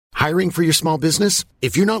Hiring for your small business?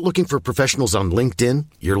 If you're not looking for professionals on LinkedIn,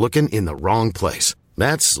 you're looking in the wrong place.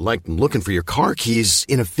 That's like looking for your car keys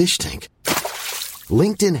in a fish tank.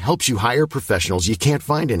 LinkedIn helps you hire professionals you can't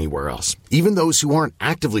find anywhere else, even those who aren't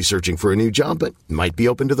actively searching for a new job but might be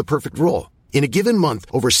open to the perfect role. In a given month,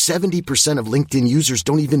 over 70% of LinkedIn users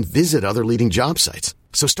don't even visit other leading job sites.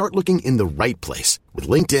 So start looking in the right place. With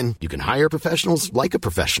LinkedIn, you can hire professionals like a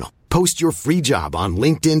professional. Post your free job on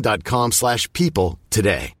linkedin.com/people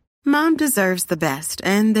today. Mom deserves the best,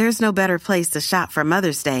 and there's no better place to shop for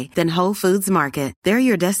Mother's Day than Whole Foods Market. They're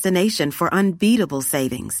your destination for unbeatable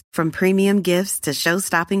savings, from premium gifts to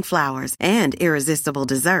show-stopping flowers and irresistible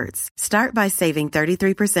desserts. Start by saving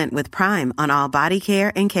 33% with Prime on all body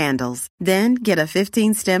care and candles. Then get a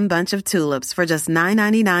 15-stem bunch of tulips for just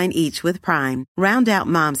 $9.99 each with Prime. Round out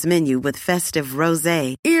Mom's menu with festive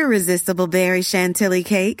rosé, irresistible berry chantilly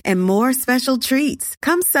cake, and more special treats.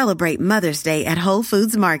 Come celebrate Mother's Day at Whole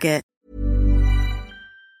Foods Market.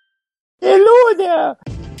 Hello there!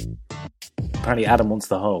 Apparently Adam wants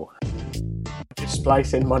the whole. Just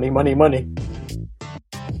splicing money.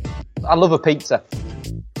 I love a pizza.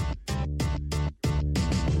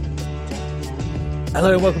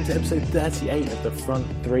 Hello and welcome to episode 38 of The Front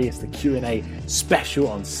Three. It's the Q&A special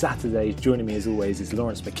on Saturdays. Joining me as always is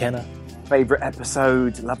Lawrence McKenna. Favourite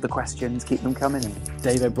episode, love the questions, keep them coming.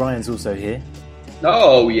 Dave O'Brien's also here.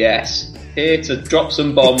 Oh yes, here to drop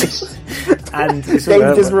some bombs. And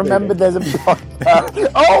Dave just remembered there's a bomb.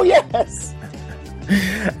 Oh yes!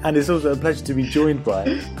 And it's also a pleasure to be joined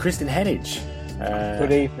by Kristen Henage.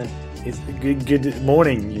 Good evening. It's good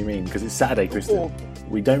morning, you mean? Because it's Saturday, Kristen.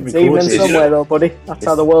 We don't It's record evening this. somewhere though, buddy. That's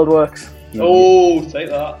how the world works. Oh, take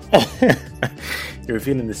that. You're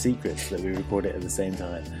revealing the secrets that we record it at the same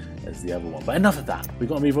time as the other one. But enough of that. We've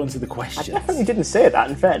got to move on to the questions. I definitely didn't say that,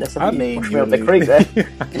 in fairness. I mean, pushed me up the creek there.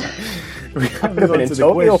 We I could have been in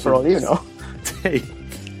Tokyo for all you know.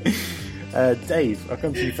 Dave, I'll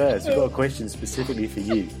come to you first. We've got a question specifically for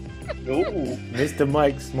you. Ooh. Mr.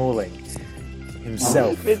 Mike Smalling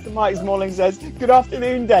himself. Mr. Mike Smalling says, "Good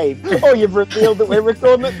afternoon, Dave. Oh, you've revealed that we're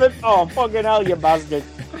recording at the... Oh, fucking hell, you bastard."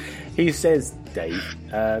 He says, Dave,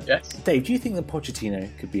 Yes. Dave, do you think that Pochettino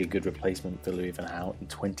could be a good replacement for Louis van Gaal in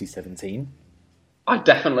 2017? I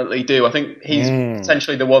definitely do. I think he's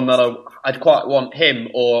potentially the one that I'd quite want him,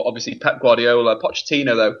 or obviously Pep Guardiola.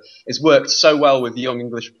 Pochettino, though, has worked so well with the young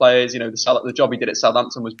English players. You know, the job he did at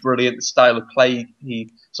Southampton was brilliant. The style of play he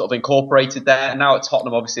sort of incorporated there. And now at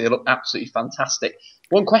Tottenham, obviously, they look absolutely fantastic.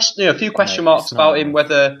 One question, a few question marks about him,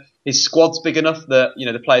 whether his squad's big enough that, you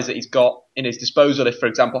know, the players that he's got in his disposal, if, for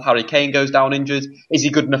example, Harry Kane goes down injured, is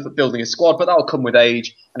he good enough at building a squad? But that'll come with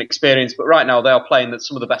age and experience. But right now, they are playing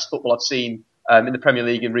some of the best football I've seen in the Premier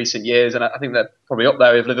League in recent years, and I think they're probably up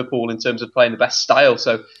there with Liverpool in terms of playing the best style.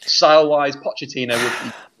 So style-wise, Pochettino would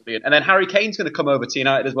be brilliant. And then Harry Kane's going to come over to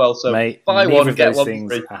United as well. So Mate, buy neither one, of get those one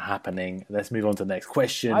things free. are happening. Let's move on to the next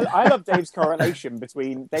question. I love Dave's correlation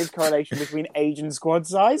between age and squad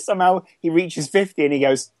size. Somehow he reaches 50 and he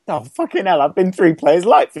goes, "Oh, fucking hell, I've been through players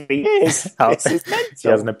like for years. This is mental." He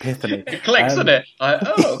has an epiphany. It clicks, doesn't it?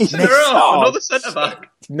 Another centre-back.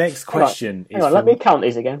 Next question is Hang on, from... let me count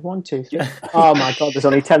these again. 1, 2, 3. Oh my God, there's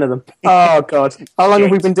only 10 of them. Oh God, how long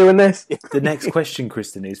have we been doing this? The next question,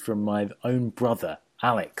 Kristen, is from my own brother,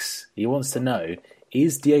 Alex. He wants to know,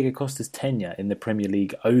 is Diego Costa's tenure in the Premier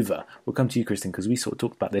League over? We'll come to you, Kristen, because we sort of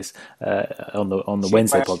talked about this on the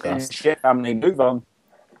Wednesday podcast. Shit, family, move on.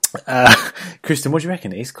 Kristen, what do you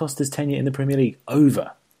reckon? Is Costa's tenure in the Premier League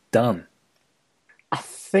over? Done? I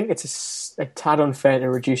think it's a tad unfair to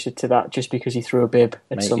reduce it to that just because he threw a bib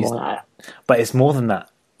at Mate, someone. But it's more than that,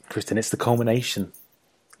 Kristen. It's the culmination.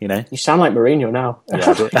 You know? You sound like Mourinho now.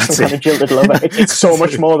 Yeah, that's Some kind of jilted lover. It's so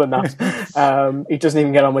much more than that. He doesn't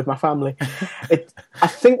even get on with my family. I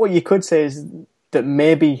think what you could say is that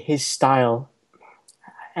maybe his style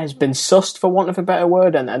has been sussed, for want of a better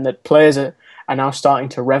word, and that players are now starting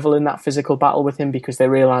to revel in that physical battle with him because they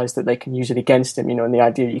realise that they can use it against him, you know, and the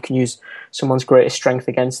idea that you can use someone's greatest strength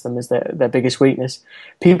against them as their biggest weakness.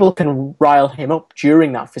 People can rile him up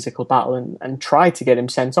during that physical battle and try to get him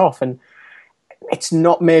sent off, and it's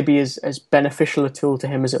not maybe as beneficial a tool to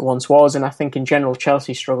him as it once was. And I think in general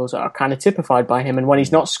Chelsea struggles are kind of typified by him, and when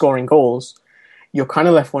he's not scoring goals, you're kind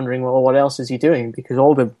of left wondering, well, what else is he doing? Because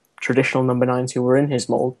all the traditional number 9s who were in his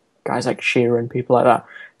mould, guys like Shearer and people like that,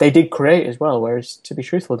 they did create as well, whereas, to be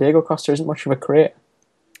truthful, Diego Costa isn't much of a creator.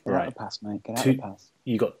 Get out the pass, mate. Get out the pass.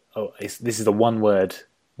 You got. This is a one word.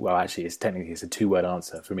 Well, actually, it's a 2-word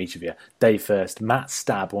answer from each of you. Dave first. Matt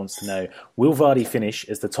Stab wants to know: will Vardy finish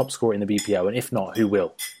as the top scorer in the BPO, and if not, who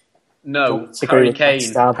will? No, Harry Kane.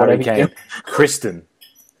 Harry Kane. Kristen.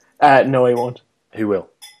 No, he won't. Who will?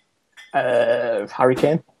 Harry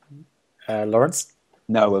Kane. Lawrence?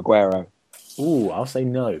 No, Aguero. Ooh, I'll say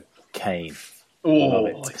no. Kane. Oh,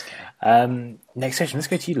 Love it. Next question. Let's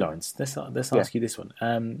go to you, Lawrence. Let's ask you this one.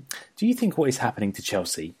 Do you think what is happening to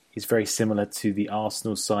Chelsea is very similar to the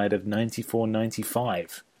Arsenal side of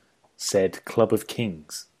 94-95, said Club of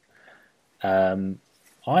Kings?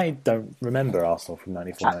 I don't remember Arsenal from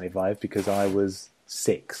 94-95 because I was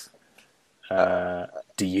 6.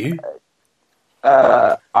 Do you?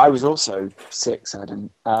 I was also 6, Adam.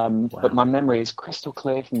 But my memory is crystal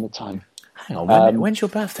clear from the time. Hang on, when's your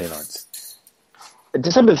birthday, Lawrence?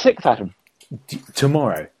 December the 6th, Adam.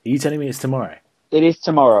 Tomorrow. Are you telling me it's tomorrow? It is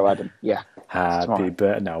tomorrow, Adam. Yeah. Happy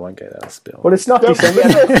birthday. No, I won't go there. That's Bill. Well, it's not December.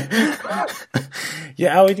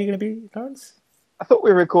 Yeah, how old are you going to be, Lawrence? I thought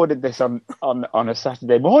we recorded this on a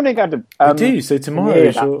Saturday morning, Adam. We do, so tomorrow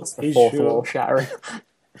is your... That's the fourth wall shattering.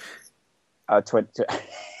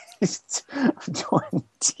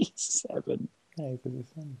 27.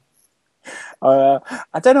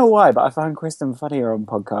 I don't know why, but I find Kristen funnier on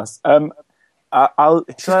podcasts.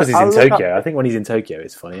 Just because he's in Tokyo. I think when he's in Tokyo,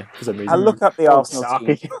 it's funnier for some reason. I'll look up the Arsenal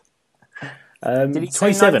team. Did he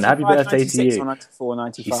 27, happy birthday to you. Or 94,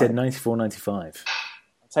 95? He said 94-95.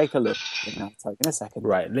 I'll take a look. In a second.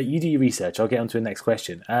 Right, let you do your research. I'll get on to the next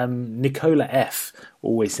question. Nicola F.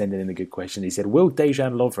 always sending in a good question. He said, will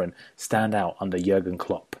Dejan Lovren stand out under Jurgen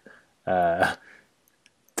Klopp?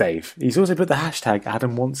 Dave. He's also put the hashtag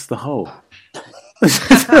Adam wants the hole.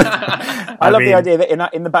 I love the idea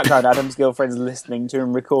that in the background, Adam's girlfriend's listening to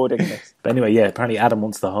him recording this. But anyway, yeah, apparently Adam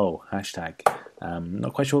wants the whole hashtag.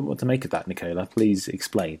 Not quite sure what to make of that, Nicola. Please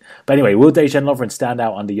explain. But anyway, will Dejan Lovren stand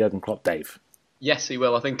out under Jurgen Klopp, Dave? Yes, he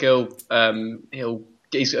will. I think he'll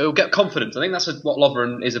get confidence. I think that's what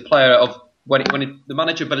Lovren is, a player of when the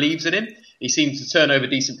manager believes in him. He seems to turn over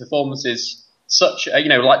decent performances, such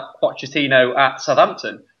like Pochettino at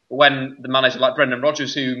Southampton. When the manager like Brendan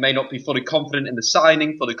Rodgers, who may not be fully confident in the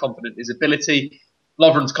signing, fully confident in his ability,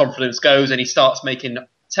 Lovren's confidence goes and he starts making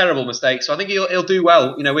terrible mistakes. So I think he'll do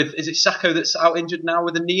well. Is it Sacco that's out injured now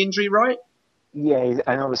with a knee injury, right? Yeah,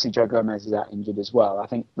 and obviously Joe Gomez is out injured as well. I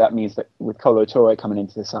think that means that with Kolo Touré coming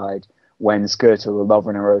into the side, when Skirtle or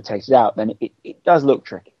Lovren are rotated out, then it does look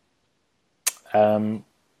tricky. Next.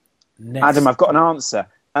 Adam, I've got an answer.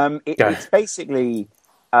 It's basically...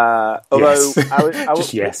 although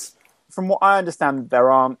yes. Yes. From what I understand, there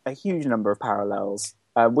aren't a huge number of parallels.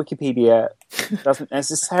 Wikipedia doesn't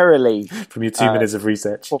necessarily... From your 2 minutes of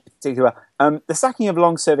research. The sacking of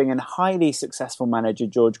long-serving and highly successful manager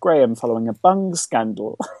George Graham following a bung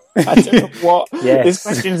scandal. I don't know what this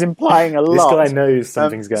question is implying a lot. This guy knows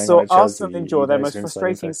something's going on at Chelsea. So Arsenal endured their most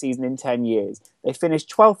frustrating season in 10 years. They finished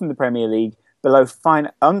 12th in the Premier League, below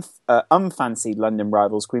unfancied London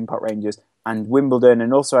rivals Queen Park Rangers and Wimbledon,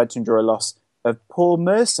 and also had to endure a loss of Paul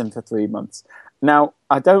Merson for 3 months. Now,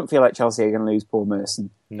 I don't feel like Chelsea are going to lose Paul Merson.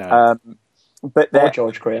 No. Or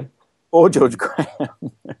George Graham. Or George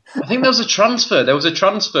Graham. I think there was a transfer.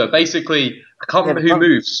 Basically, I can't remember who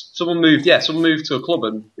moved. Someone moved to a club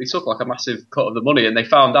and they took like a massive cut of the money and they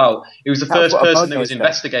found out he was the first person who was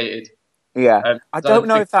investigated. Yeah. I don't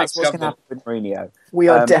know if that's what's going to happen with Mourinho. We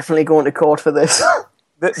are definitely going to court for this.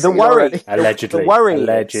 The worry... Allegedly.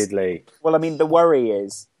 Well, I mean, the worry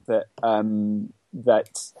is that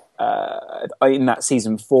in that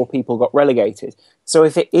season, 4 people got relegated. So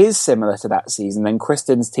if it is similar to that season, then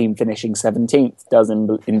Kristen's team finishing 17th does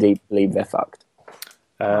indeed believe they're fucked.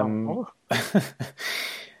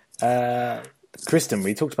 Kristen,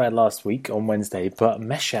 we talked about it last week on Wednesday, but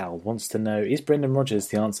Meshal wants to know, is Brendan Rodgers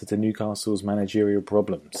the answer to Newcastle's managerial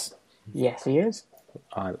problems? Yes, he is.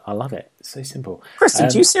 I love it. It's so simple. Kristen,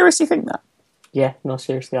 do you seriously think that? Yeah, no,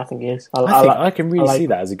 seriously, I think he is. I can really see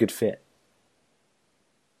that as a good fit.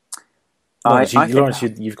 Lawrence,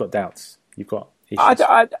 you've got doubts. You've got issues.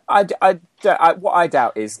 What I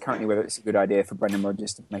doubt is currently whether it's a good idea for Brendan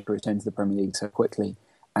Rodgers to make a return to the Premier League so quickly,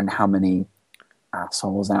 and how many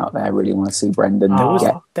assholes out there really want to see Brendan.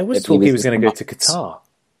 There was talk he was going to go to Qatar,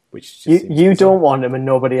 which you don't want him, and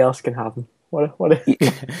nobody else can have him.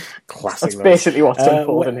 Classic. That's basically what's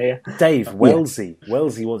unfolding here. Dave Wellesley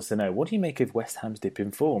wants to know, what do you make of West Ham's dip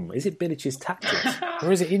in form? Is it Bilic's tactics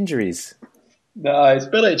or is it injuries? No, it's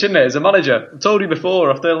Bilic, isn't it? As a manager, I told you before.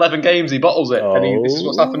 After 11 games, he bottles it, and this is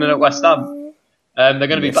what's happening at West Ham. They're going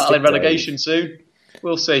to be battling relegation soon.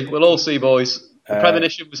 We'll see. We'll all see, boys. The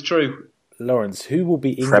premonition was true. Lawrence, who will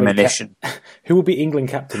be England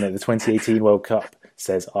captain at the 2018 World Cup?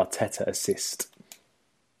 Says Arteta assist.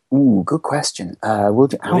 Ooh, good question. How will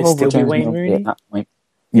it still be Wayne Rooney? At that point?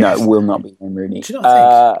 No, it will not be Wayne Rooney. Do you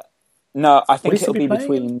not think? No, I think it'll be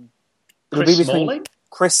between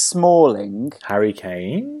Chris Smalling, Harry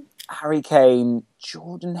Kane, Harry Kane,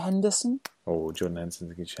 Jordan Henderson. Oh, Jordan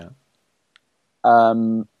Henderson's a good shout.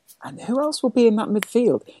 And who else will be in that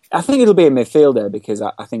midfield? I think it'll be a midfielder because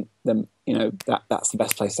I think that's the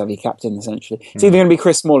best place to have your captain, essentially. It's either going to be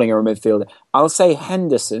Chris Smalling or a midfielder. I'll say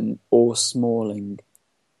Henderson or Smalling.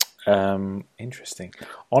 Interesting.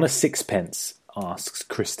 On a sixpence, asks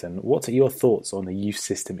Kristen, what are your thoughts on the youth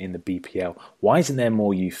system in the BPL? Why isn't there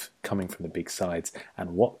more youth coming from the big sides?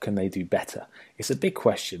 And what can they do better? It's a big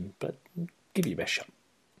question, but give you your best shot.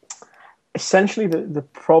 Essentially, the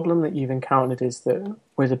problem that you've encountered is that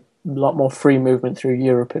with a lot more free movement through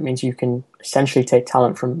Europe, it means you can essentially take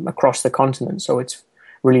talent from across the continent. So it's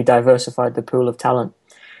really diversified the pool of talent.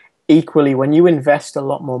 Equally, when you invest a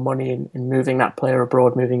lot more money in moving that player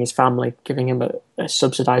abroad, moving his family, giving him a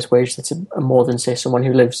subsidised wage that's more than, say, someone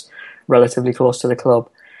who lives relatively close to the club,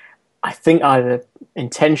 I think either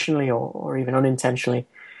intentionally or even unintentionally,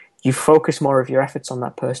 you focus more of your efforts on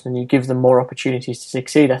that person and you give them more opportunities to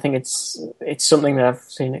succeed. I think it's something that I've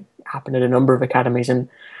seen it happen at a number of academies, and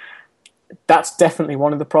that's definitely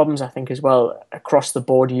one of the problems, I think, as well. Across the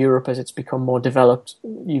board, Europe, as it's become more developed,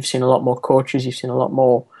 you've seen a lot more coaches, you've seen a lot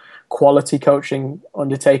more quality coaching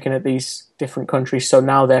undertaken at these different countries. So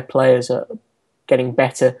now their players are getting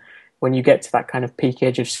better when you get to that kind of peak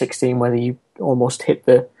age of 16, whether you almost hit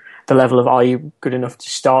the level of, are you good enough to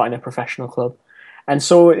start in a professional club? And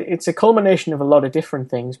so it's a culmination of a lot of different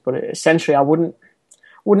things, but essentially I wouldn't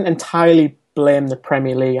entirely blame the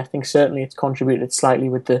Premier League. I think certainly it's contributed slightly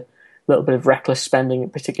with the little bit of reckless spending,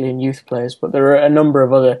 particularly in youth players, but there are a number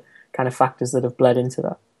of other kind of factors that have bled into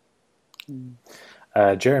that.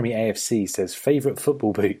 Jeremy AFC says, favourite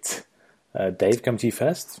football boot? Dave, come to you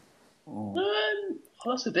first.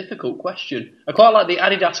 That's a difficult question. I quite like the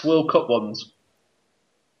Adidas World Cup ones.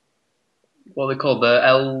 What are they called?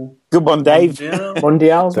 Good one, Dave.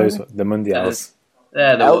 Mundials. The Mundials.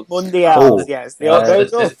 Yeah, El Mundials, yes. The old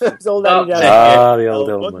Adidas. The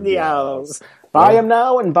old Mundials. Buy them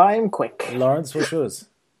now and buy them quick. Lawrence, what's yours?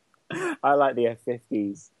 I like the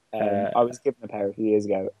F50s. I was given a pair a few years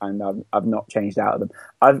ago, and I've not changed out of them.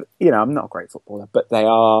 I'm not a great footballer, but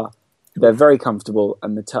they're very comfortable,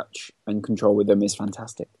 and the touch and control with them is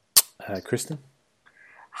fantastic. Kristen?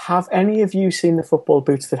 Have any of you seen the football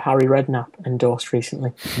boots that Harry Redknapp endorsed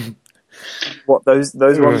recently? What, those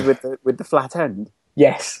ones with the flat end?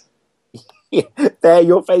 Yes. Yeah, they're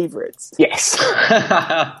your favourites? Yes.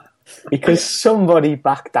 Because somebody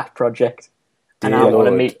backed that project, and I want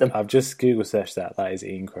to meet them. I've just Google searched that. That is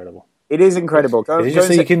incredible. It is incredible. Is it just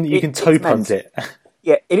so you can toe punt it?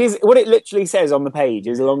 Yeah, it is. What it literally says on the page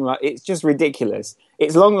is it's just ridiculous.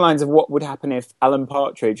 It's along the lines of what would happen if Alan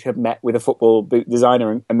Partridge had met with a football boot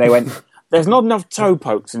designer and they went, there's not enough toe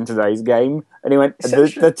pokes in today's game. And he went,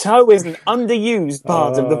 the toe is an underused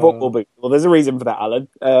part of the football boot. Well, there's a reason for that, Alan.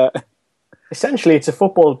 Essentially, it's a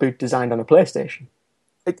football boot designed on a PlayStation.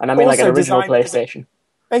 And I mean like an original PlayStation.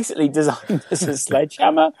 Basically designed as a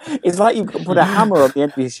sledgehammer. It's like you could put a hammer on the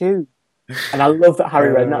end of your shoe. And I love that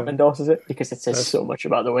Harry Redknapp endorses it because it says so much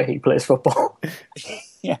about the way he plays football.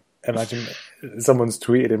 Yeah. Imagine someone's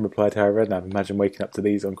tweeted in reply to Harry Redknapp, imagine waking up to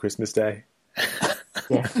these on Christmas Day.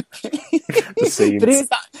 Yeah. But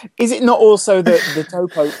is it not also that the toe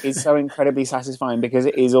poke is so incredibly satisfying because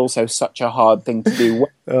it is also such a hard thing to do?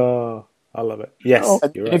 Oh, I love it. Yes,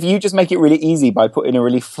 you're right. If you just make it really easy by putting a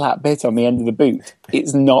really flat bit on the end of the boot,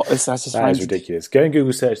 it's not as satisfying. That is ridiculous. Go and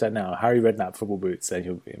Google search that now. Harry Redknapp football boots.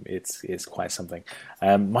 It's quite something.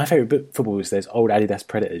 My favourite football boots, those old Adidas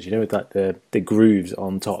Predators. You know, with like the grooves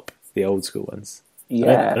on top, the old school ones.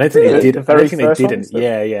 Yeah, I don't think they did. I don't think they didn't.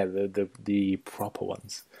 Yeah, the proper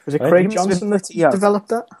ones. Was it Craig Johnson that developed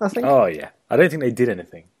that? I think. Oh yeah, I don't think they did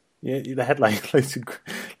anything. Yeah, they had like loads of.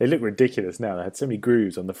 They look ridiculous now. They had so many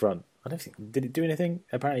grooves on the front. I don't think did it do anything.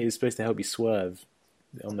 Apparently, it's supposed to help you swerve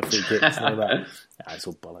on the free kicks and all that. It's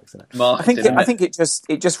all bollocks, isn't it? I think it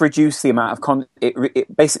just reduced the amount of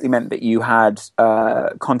it basically meant that you had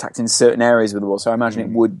contact in certain areas with the ball. So I imagine it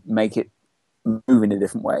would make it move in a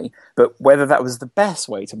different way. But whether that was the best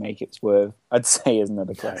way to make it swerve, I'd say is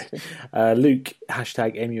another question. Luke,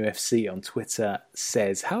 #MUFC on Twitter,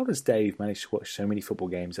 says, how does Dave manage to watch so many football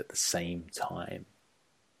games at the same time?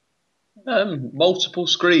 Multiple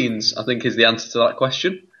screens, I think, is the answer to that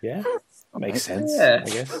question. Yeah, that makes sense, yeah. I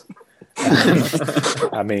guess.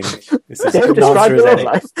 I mean, it's as good an answer as any.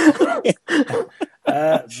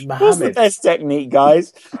 What's the best technique,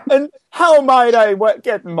 guys? And how might I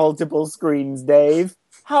get multiple screens, Dave?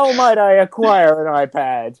 How might I acquire an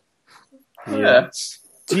iPad? Yeah.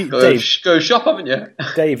 Dave, go shop, haven't you?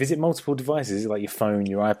 Dave, is it multiple devices? Is it like your phone,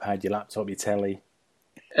 your iPad, your laptop, your telly?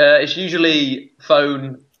 It's usually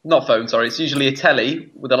phone, Not phone, sorry. It's usually a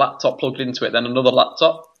telly with a laptop plugged into it, then another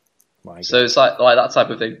laptop. So it's like that type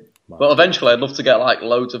of thing. But eventually, I'd love to get like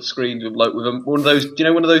loads of screens with one of those. Do you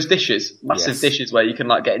know one of those dishes, massive dishes where you can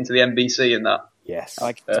like get into the NBC and that? Yes,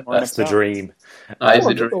 that's the dream. That is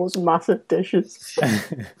the dream. Those massive dishes.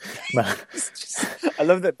 I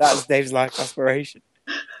love that. That's Dave's life aspiration.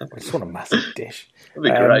 I just want a massive dish. That'd be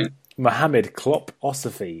great. Mohammed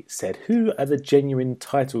Klopp-Osophy said, "Who are the genuine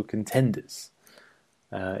title contenders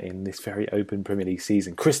in this very open Premier League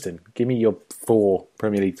season?" Kristen, give me your 4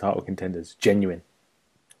 Premier League title contenders. Genuine.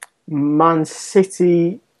 Man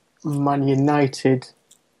City, Man United.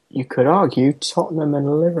 You could argue Tottenham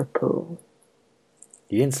and Liverpool.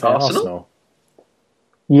 You didn't say Arsenal?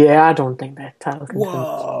 Yeah, I don't think they're title contenders.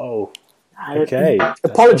 Whoa. Okay.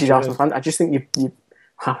 Apologies, Arsenal fans. I just think you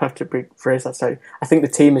I have to rephrase that. Sorry. I think the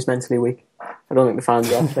team is mentally weak. I don't think the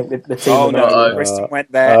fans are. I think the team. Oh no, Kristen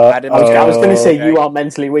went there. I was going to say you are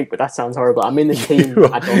mentally weak, but that sounds horrible. I mean, the team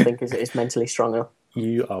I don't think is mentally strong enough.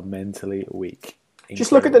 You are mentally weak. Incredible.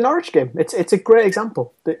 Just look at the Norwich game. It's a great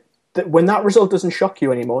example. That when that result doesn't shock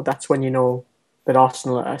you anymore, that's when you know that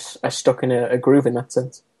Arsenal are stuck in a groove in that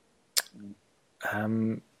sense.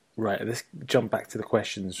 Right, let's jump back to the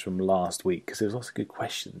questions from last week, because there was lots of good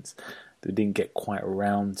questions that we didn't get quite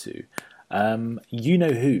around to. You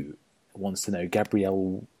know who wants to know?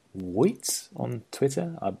 Gabriel Voigt on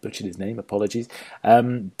Twitter. I butchered his name, apologies.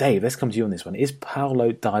 Dave, let's come to you on this one. Is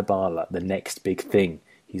Paulo Dybala the next big thing?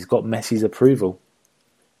 He's got Messi's approval.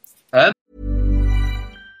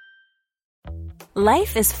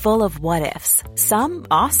 Life is full of what-ifs. Some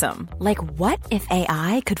awesome, like what if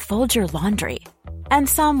AI could fold your laundry? And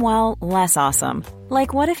some, well, less awesome,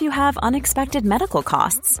 like what if you have unexpected medical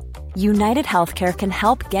costs? United Healthcare can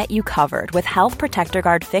help get you covered with Health Protector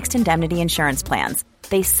Guard fixed indemnity insurance plans.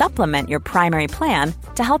 They supplement your primary plan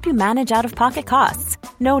to help you manage out-of-pocket costs.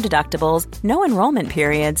 No deductibles, no enrollment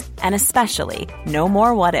periods, and especially no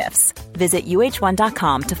more what-ifs. Visit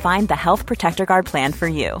uh1.com to find the Health Protector Guard plan for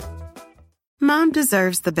you. Mom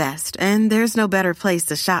deserves the best, and there's no better place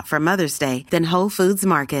to shop for Mother's Day than Whole Foods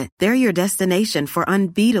Market. They're your destination for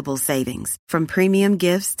unbeatable savings, from premium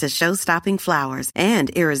gifts to show-stopping flowers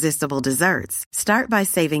and irresistible desserts. Start by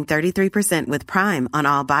saving 33% with Prime on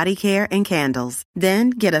all body care and candles.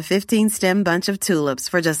 Then get a 15-stem bunch of tulips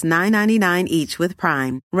for just $9.99 each with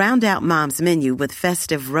Prime. Round out Mom's menu with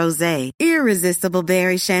festive rosé, irresistible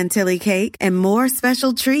berry chantilly cake, and more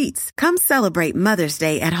special treats. Come celebrate Mother's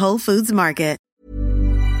Day at Whole Foods Market.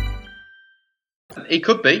 He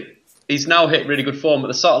could be. He's now hit really good form. At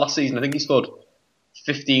the start of last season, I think he scored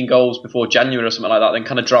 15 goals before January or something like that, then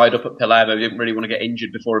kind of dried up at Palermo. He didn't really want to get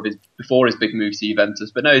injured before his big move to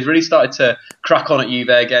Juventus. But no, he's really started to crack on at Juve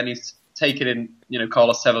again. He's taken in,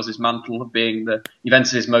 Carlos Tevez' mantle of being the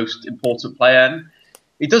Juventus' most important player. And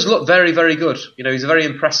he does look very, very good. He's a very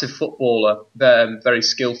impressive footballer, very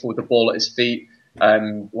skillful with the ball at his feet.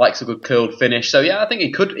 Likes a good curled finish. So yeah, I think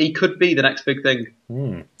he could be the next big thing.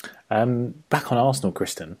 Back on Arsenal,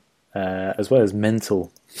 Kristen, as well as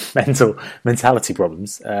mentality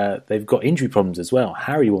problems, they've got injury problems as well.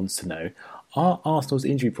 Harry wants to know, are Arsenal's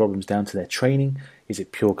injury problems down to their training? Is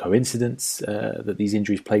it pure coincidence that these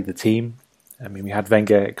injuries plague the team? I mean, we had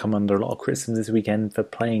Wenger come under a lot of criticism this weekend for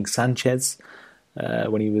playing Sanchez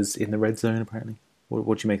when he was in the red zone, apparently.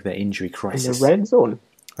 What do you make of their injury crisis? In the red zone?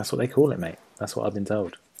 That's what they call it, mate. That's what I've been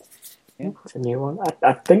told. Yeah, it's a new one.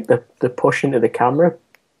 I think the push into the camera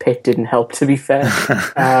pit didn't help, to be fair.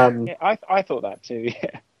 Yeah, I thought that too,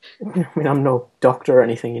 yeah. I mean, I'm no doctor or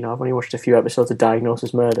anything, I've only watched a few episodes of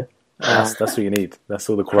Diagnosis Murder. That's what you need. That's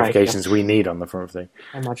all the qualifications we need on the front thing.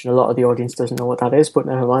 I imagine a lot of the audience doesn't know what that is, but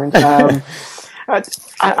never mind.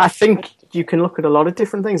 I think you can look at a lot of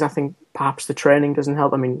different things. I think perhaps the training doesn't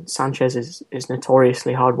help. I mean, Sanchez is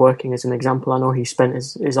notoriously hardworking. As an example, I know he spent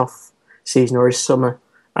his off season or his summer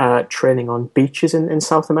training on beaches in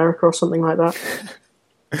South America or something like that.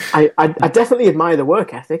 I definitely admire the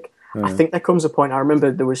work ethic. I think there comes a point, I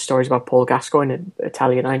remember there was stories about Paul Gascoigne at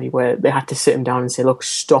Italia 90 where they had to sit him down and say, look,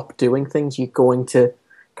 stop doing things. You're going to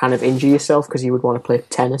kind of injure yourself, because he would want to play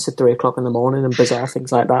tennis at 3 o'clock in the morning and bizarre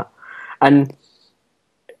things like that. And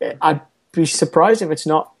I'd be surprised if it's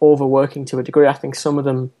not overworking to a degree. I think some of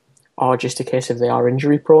them are just a case of they are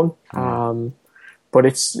injury prone. But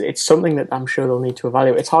it's something that I'm sure they'll need to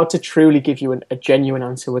evaluate. It's hard to truly give you a genuine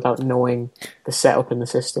answer without knowing the setup in the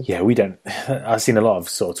system. Yeah, we don't. I've seen a lot of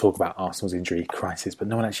sort of talk about Arsenal's injury crisis, but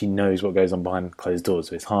no one actually knows what goes on behind closed doors,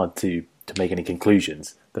 so it's hard to make any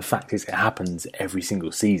conclusions. The fact is, it happens every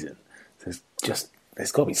single season. So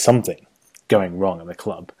there's got to be something going wrong at the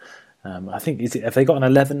club. I think have they got an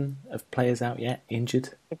 11 of players out yet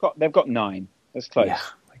injured? They've got 9. That's close. Yeah,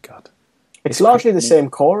 my God. It's largely the same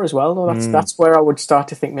core as well, though. That's where I would start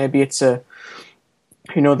to think maybe it's the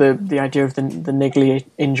idea of the niggly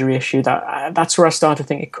injury issue. That's where I start to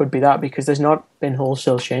think it could be that, because there's not been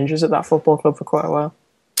wholesale changes at that football club for quite a while.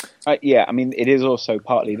 Yeah, I mean, it is also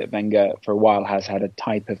partly that Wenger for a while has had a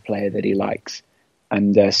type of player that he likes,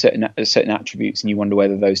 and certain attributes, and you wonder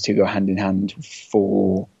whether those two go hand in hand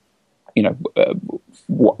for,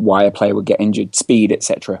 why a player would get injured: speed,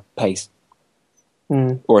 etc., pace,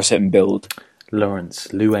 or a certain build. Lawrence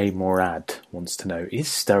Loué Morad wants to know: is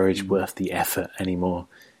Sturridge worth the effort anymore?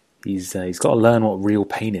 He's got to learn what real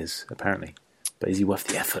pain is, apparently. But is he worth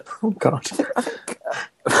the effort? Oh God!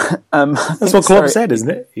 That's what Klopp said, isn't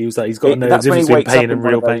it? He was like, he's got to know the difference between pain and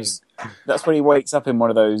real pain. That's when he wakes up in one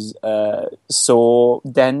of those saw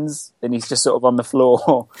dens, and he's just sort of on the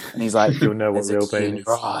floor, and he's like, "You'll know what real pain is."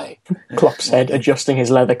 Right. Klopp said, adjusting his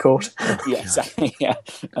leather coat. Yeah, exactly. Yeah.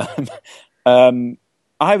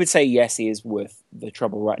 I would say yes, he is worth the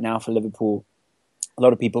trouble right now for Liverpool. A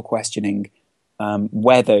lot of people questioning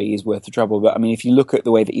whether he is worth the trouble, but I mean, if you look at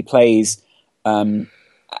the way that he plays,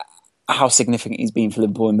 how significant he's been for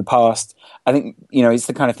Liverpool in the past, I think it's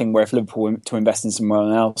the kind of thing where if Liverpool were to invest in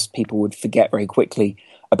someone else, people would forget very quickly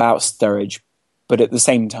about Sturridge. But at the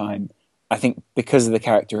same time, I think because of the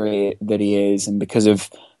character that he is, and because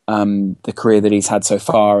of the career that he's had so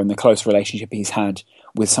far, and the close relationship he's had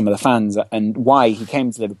with some of the fans, and why he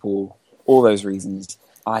came to Liverpool, all those reasons,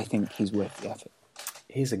 I think he's worth the effort.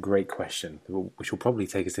 Here's a great question, which will probably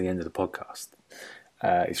take us to the end of the podcast.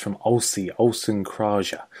 It's from Olsen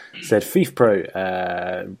Kraja. Said FIFA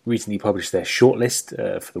Pro recently published their shortlist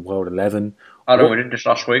for the World 11. We did this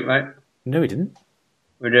last week, mate. No, we didn't.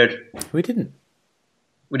 We did. We didn't.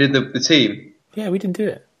 We did the team. Yeah, we didn't do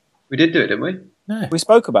it. We did do it, didn't we? No. We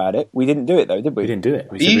spoke about it. We didn't do it, though, did we? We didn't do it.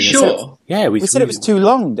 Are you sure? Yeah, we said it was too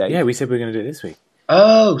long, Dave. Yeah, we said we were going to do it this week.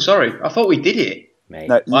 Oh, sorry. I thought we did it. Mate,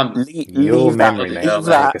 no, your memory, mate. Leave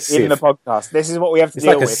that in the podcast. This is what we have to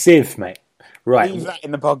deal with. It's like a sieve, mate. Right. Leave that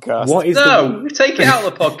in the podcast. We take it out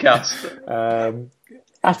of the podcast.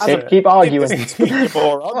 That's it. Keep arguing.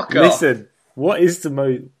 Listen, what is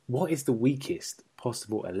the weakest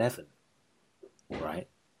possible 11? Right.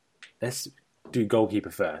 Let's do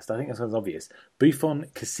goalkeeper first. I think that sounds obvious. Buffon,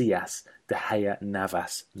 Casillas, De Gea,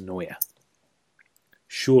 Navas, Neuer.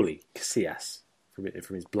 Surely Casillas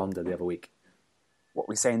from his blunder the other week. What are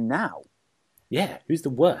we saying now? Yeah, who's the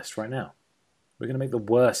worst right now? We're going to make the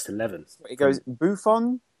worst 11. It goes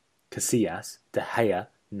Buffon, Casillas, De Gea,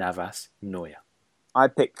 Navas, Neuer. I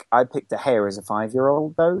pick De Gea as a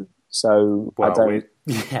 5-year-old though, so I don't.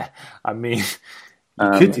 Yeah, I mean,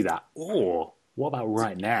 you could do that. Or what about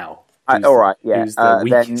right now? All right, yeah. Who's the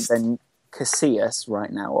weakest? Then Casillas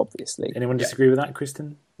right now, obviously. Anyone disagree with that,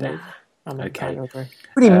 Kristen? Dave? Okay.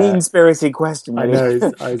 Pretty mean-spirited question. I know.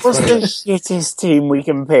 What's the shittest team we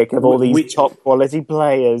can pick of all these top-quality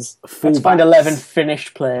players? Let's find 11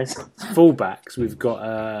 finished players. Fullbacks, we've got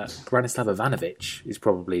Branislav Ivanovic is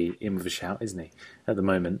probably in with a shout, isn't he, at the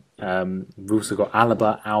moment? We've also got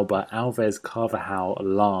Alaba, Alba, Alves, Carvajal,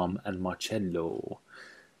 Lam, and Marcelo.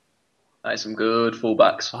 That is some good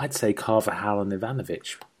fullbacks. I'd say Carvajal and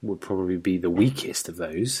Ivanovic would probably be the weakest of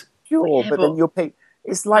those. Sure, but then you'll pick...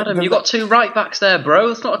 It's like Adam, you got 2 right backs there, bro.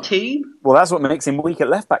 That's not a team. Well, that's what makes him weak at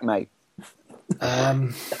left back, mate.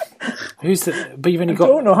 Who's the? But you've only got. I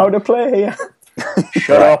don't know how to play here.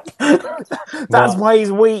 Shut up. That's why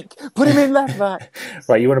he's weak. Put him in left back.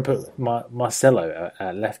 Right, you want to put Marcelo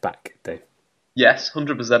at left back, Dave? Yes,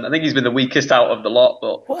 100%. I think he's been the weakest out of the lot,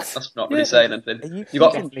 but that's not really saying anything. You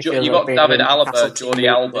got David Alaba, Jordi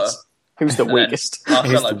Alba. Who's the weakest?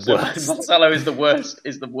 Marcelo is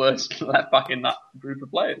the worst left back in that group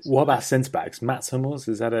of players. What about centre backs? Mats Hummels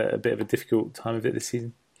has had a bit of a difficult time of it this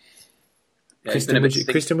season. Yeah,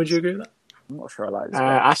 Kristen, would you agree with that? I'm not sure I like this.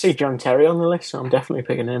 I see John Terry on the list, so I'm definitely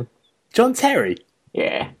picking him. John Terry?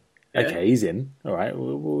 Yeah. Okay, he's in. All right,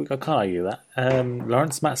 I can't argue with that.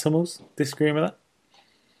 Lawrence, Mats Hummels, disagreeing with that?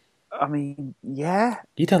 I mean, yeah.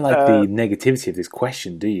 You don't like the negativity of this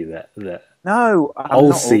question, do you? That no,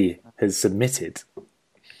 Olsey has submitted.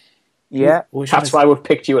 Yeah, that's why we've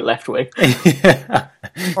picked you at left wing. All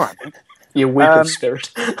right. You're weak of spirit.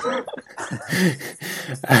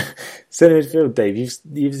 Centre midfield, Dave.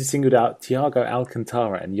 You've singled out Thiago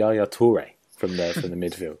Alcantara and Yaya Toure from the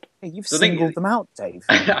midfield. Hey, you've singled them out, Dave.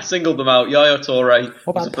 I singled them out. Yaya Toure.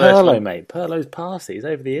 What about Pirlo, mate? Pirlo's past it. He's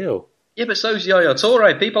over the hill. Yeah, but so's Yaya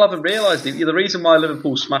Toure. People haven't realised it. The reason why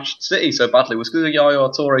Liverpool smashed City so badly was because of Yaya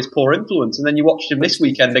Toure's poor influence. And then you watched him this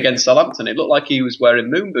weekend against Southampton. It looked like he was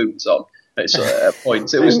wearing moon boots on. at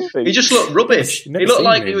points. He just looked rubbish. He looked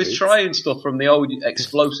like he was trying stuff from the old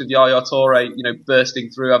explosive Yaya Toure, bursting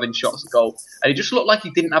through, having shots at goal, and he just looked like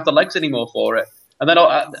he didn't have the legs anymore for it. And then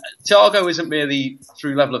Thiago isn't really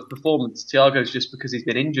through level of performance. Thiago's just because he's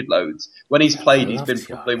been injured loads. When he's played, he's been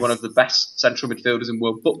probably one of the best central midfielders in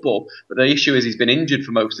world football. But the issue is he's been injured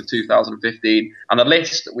for most of 2015. And the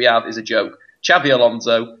list that we have is a joke. Xabi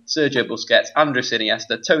Alonso, Sergio Busquets, Andres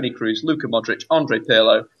Iniesta, Toni Kroos, Luka Modric, Andre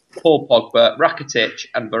Pirlo, Paul Pogba, Rakitic,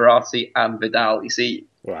 and Verratti and Vidal. You see,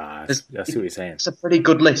 wow, I see what you're saying. It's a pretty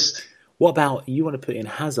good list. What about, you want to put in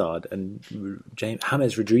Hazard and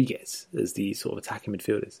James Rodriguez as the sort of attacking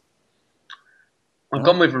midfielders? I've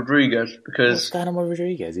gone with Rodriguez because... What's going on with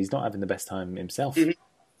Rodriguez? He's not having the best time himself. He's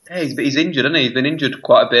injured, isn't he? He's been injured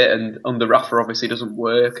quite a bit, and under Rafa obviously doesn't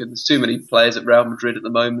work, and there's too many players at Real Madrid at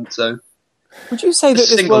the moment, so... Would you say that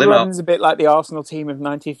this World Run is a bit like the Arsenal team of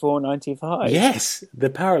 94-95? Yes,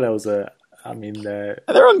 the parallels are... they're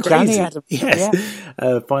uncanny, Adam. Yes.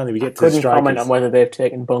 Yeah. Finally, we get to the strikers. Comment on whether they've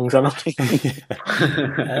taken bungs or not.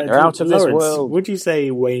 They're out of this world. Would you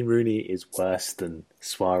say Wayne Rooney is worse than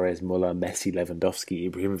Suarez, Muller, Messi,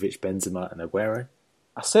 Lewandowski, Ibrahimovic, Benzema, and Aguero?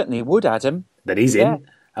 I certainly would, Adam. That he's in.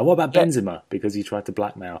 And what about Benzema? Because he tried to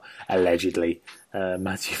blackmail, allegedly,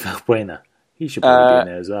 Mathieu Valbuena. He should probably be in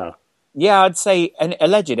there as well. Yeah, I'd say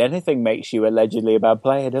anything makes you allegedly a bad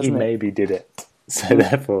player, doesn't it? He maybe did it. So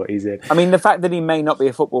therefore, he's in. The fact that he may not be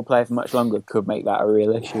a football player for much longer could make that a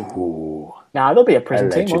real issue. Ooh. Nah, there'll be a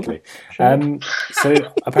prison team, won't there? So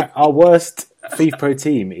our worst FIFPro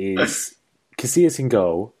team is Casillas in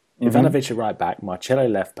goal, Ivanovic at right back, Marcelo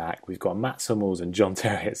left back. We've got Matt Hummels and John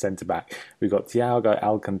Terry at centre back. We've got Thiago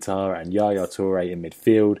Alcantara and Yaya Toure in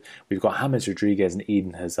midfield. We've got James Rodriguez and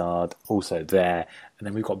Eden Hazard also there. And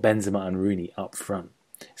then we've got Benzema and Rooney up front.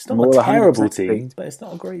 It's not a terrible team, but it's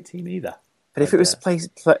not a great team either. But if it was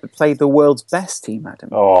to play the world's best team, Adam...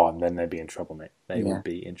 Oh, then they'd be in trouble, mate. They would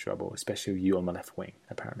be in trouble, especially you on the left wing,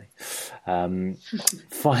 apparently.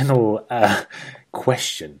 Final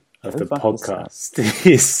question of the podcast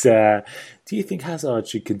is, do you think Hazard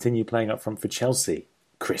should continue playing up front for Chelsea,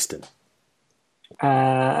 Kristen?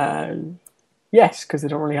 Yes, because they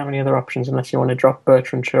don't really have any other options unless you want to drop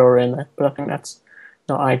Bertrand Shaw in there. But I think that's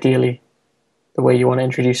not ideally the way you want to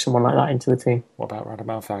introduce someone like that into the team. What about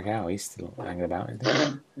Radamel Falcao? He's still hanging about, isn't he?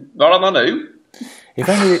 Radamel?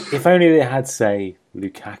 If only they had, say,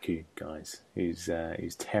 Lukaku, guys, who's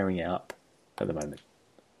tearing it up at the moment.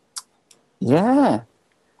 Yeah.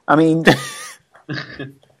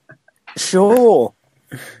 Sure.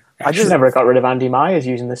 I just never got rid of Andy Myers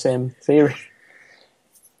using the same theory.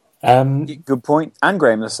 Good point. And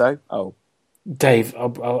Graham Lasso. Oh. Dave,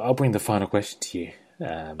 I'll bring the final question to you.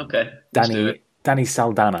 Okay. Danny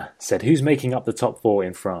Saldana said, who's making up the top four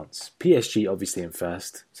in France? PSG obviously in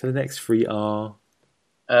first. So the next three are...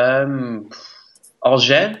 Angers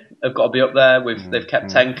have got to be up there. They've kept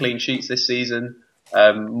 10 clean sheets this season.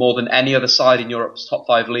 More than any other side in Europe's top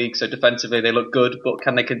 5 leagues. So defensively they look good, but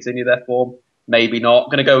can they continue their form? Maybe not.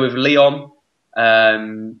 Going to go with Lyon.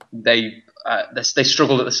 They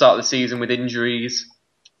struggled at the start of the season with injuries.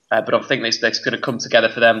 But I think they're going to come together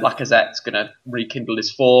for them. Lacazette's going to rekindle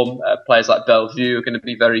his form. Players like Bellevue are going to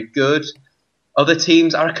be very good. Other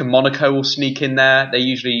teams, I reckon Monaco will sneak in there. They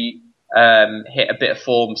usually hit a bit of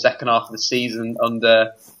form second half of the season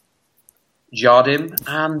under Jardim.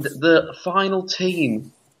 And the final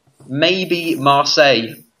team, maybe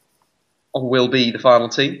Marseille will be the final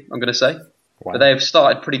team, I'm going to say. Wow. But they've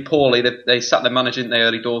started pretty poorly. They sat their manager in the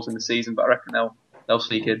early doors in the season, but I reckon they'll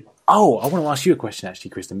sneak in. Oh, I want to ask you a question,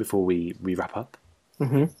 actually, Kristen, before we wrap up.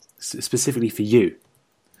 Mm-hmm. Specifically for you.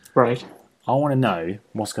 Right. I want to know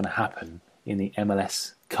what's going to happen in the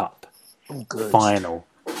MLS Cup final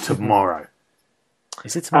tomorrow.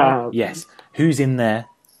 Is it tomorrow? Yes. Who's in there?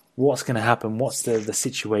 What's going to happen? What's the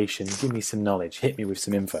situation? Give me some knowledge. Hit me with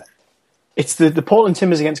some info. It's the Portland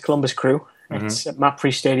Timbers against Columbus Crew. It's at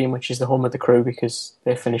MAPFRE Stadium, which is the home of the Crew because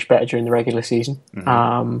they finished better during the regular season.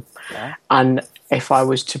 And if I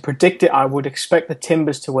was to predict it, I would expect the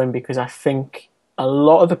Timbers to win because I think a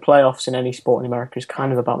lot of the playoffs in any sport in America is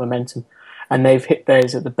kind of about momentum. And they've hit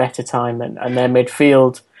theirs at the better time. And their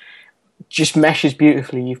midfield just meshes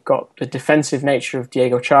beautifully. You've got the defensive nature of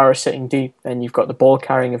Diego Chara sitting deep. Then you've got the ball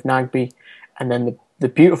carrying of Nagbe. And then the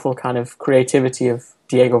beautiful kind of creativity of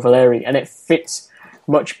Diego Valeri. And it fits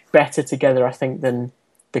much better together, I think, than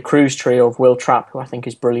the Cruz trio of Will Trapp, who I think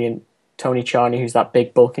is brilliant, Tony Charney, who's that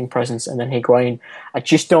big bulking presence, and then Higuain. I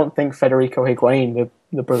just don't think Federico Higuain,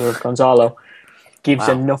 the brother of Gonzalo, gives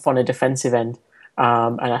enough on a defensive end.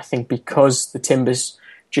 And I think because the Timbers,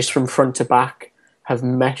 just from front to back, have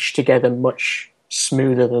meshed together much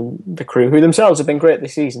smoother than the Crew, who themselves have been great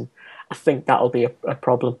this season. I think that'll be a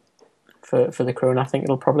problem for the Crew, and I think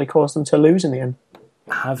it'll probably cause them to lose in the end.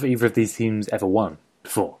 Have either of these teams ever won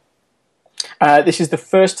before? This is the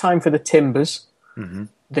first time for the Timbers. Mm-hmm.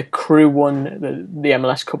 The Crew won the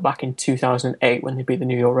MLS Cup back in 2008 when they beat the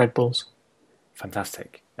New York Red Bulls.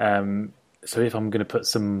 Fantastic. So if I'm going to put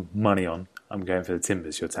some money on, I'm going for the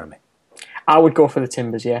Timbers, you're telling me? I would go for the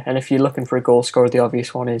Timbers, yeah. And if you're looking for a goal scorer, the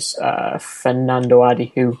obvious one is Fernando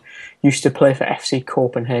Adi, who used to play for FC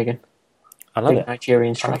Copenhagen. I love it.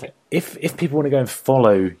 Nigerian striker. If people want to go and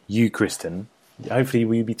follow you, Kristen, hopefully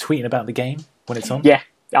will you be tweeting about the game when it's on? Yeah,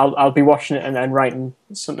 I'll be watching it and writing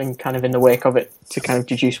something kind of in the wake of it to kind of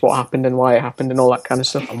deduce what happened and why it happened and all that kind of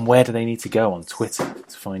stuff. And where do they need to go on Twitter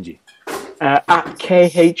to find you? At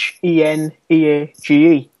KHENEAGE.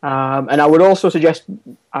 And I would also suggest,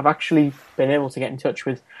 I've actually been able to get in touch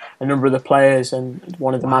with a number of the players and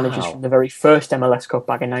one of the managers from the very first MLS Cup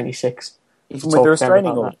back in '96. Even with the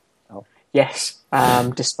restraining order? Yes,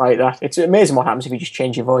 despite that. It's amazing what happens if you just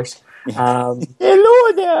change your voice. Hello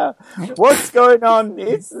there! What's going on?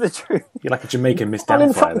 It's the truth. You're like a Jamaican Miss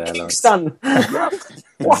Downfire there, Lawrence.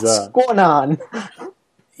 What's going on?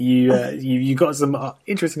 You got some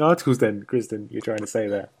interesting articles then, Kristen, you're trying to say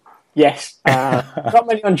there. Yes. Not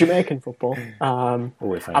many on Jamaican football. I'm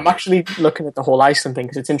actually looking at the whole Iceland thing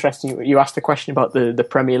because it's interesting. You asked the question about the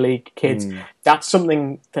Premier League kids. That's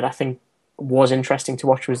something that I think was interesting to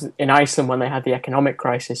watch was in Iceland when they had the economic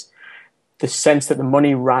crisis. The sense that the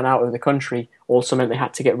money ran out of the country also meant they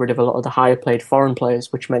had to get rid of a lot of the higher paid foreign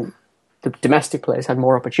players, which meant the domestic players had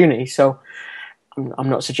more opportunity. So I'm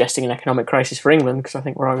not suggesting an economic crisis for England because I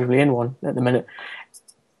think we're arguably in one at the minute.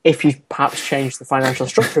 If you perhaps change the financial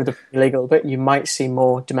structure of the Premier League a little bit, you might see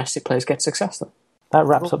more domestic players get success then. That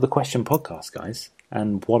wraps up the question podcast, guys.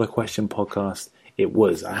 And what a question podcast it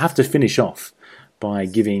was. I have to finish off by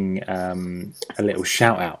giving a little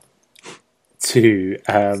shout out to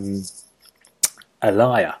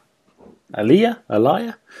Aliyah.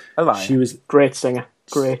 She was great singer,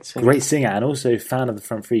 and also fan of the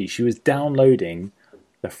Front Three. She was downloading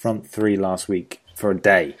the Front Three last week for a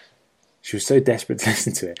day. She was so desperate to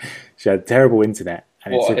listen to it. She had terrible internet,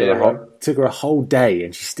 and it took her a whole day,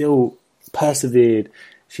 and she still persevered.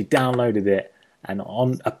 She downloaded it, and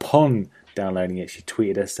upon downloading it, she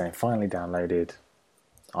tweeted us saying, "Finally downloaded.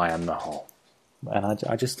 I am the whole." And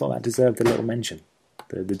I just thought that deserved a little mention.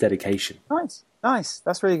 The dedication. Nice.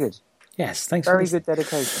 That's really good. Yes, thanks. Very good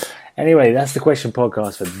dedication. Anyway, that's the question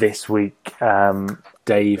podcast for this week.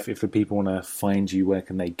 Dave, if the people want to find you, where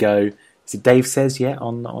can they go? Is it Dave Says,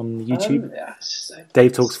 on YouTube? Yes.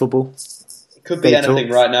 Dave Talks Football? It could be Dave anything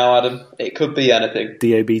Talks. Right now, Adam. It could be anything.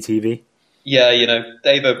 DOB TV? Yeah,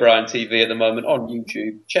 Dave O'Brien TV at the moment on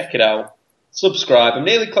YouTube. Check it out. Subscribe. I'm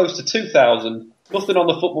nearly close to 2,000. Nothing on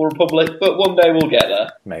the Football Republic, but one day we'll get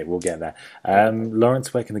there. Mate, we'll get there.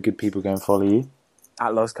 Lawrence, where can the good people go and follow you?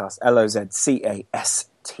 At Lozcast,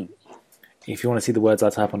 LOZCAST. If you want to see the words I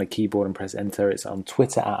type on a keyboard and press enter, it's on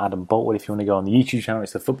Twitter at Adam Boltwood. If you want to go on the YouTube channel,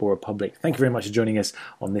 it's the Football Republic. Thank you very much for joining us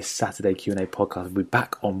on this Saturday Q&A podcast. We'll be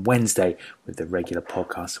back on Wednesday with the regular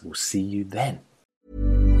podcast. We'll see you then.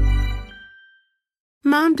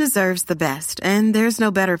 Mom deserves the best, and there's no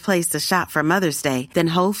better place to shop for Mother's Day than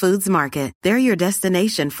Whole Foods Market. They're your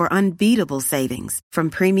destination for unbeatable savings, from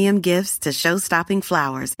premium gifts to show-stopping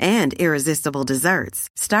flowers and irresistible desserts.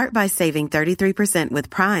 Start by saving 33% with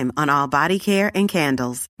Prime on all body care and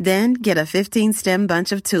candles. Then get a 15-stem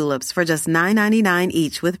bunch of tulips for just $9.99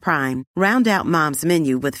 each with Prime. Round out Mom's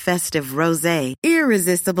menu with festive rosé,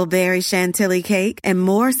 irresistible berry chantilly cake, and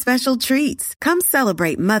more special treats. Come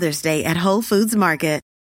celebrate Mother's Day at Whole Foods Market.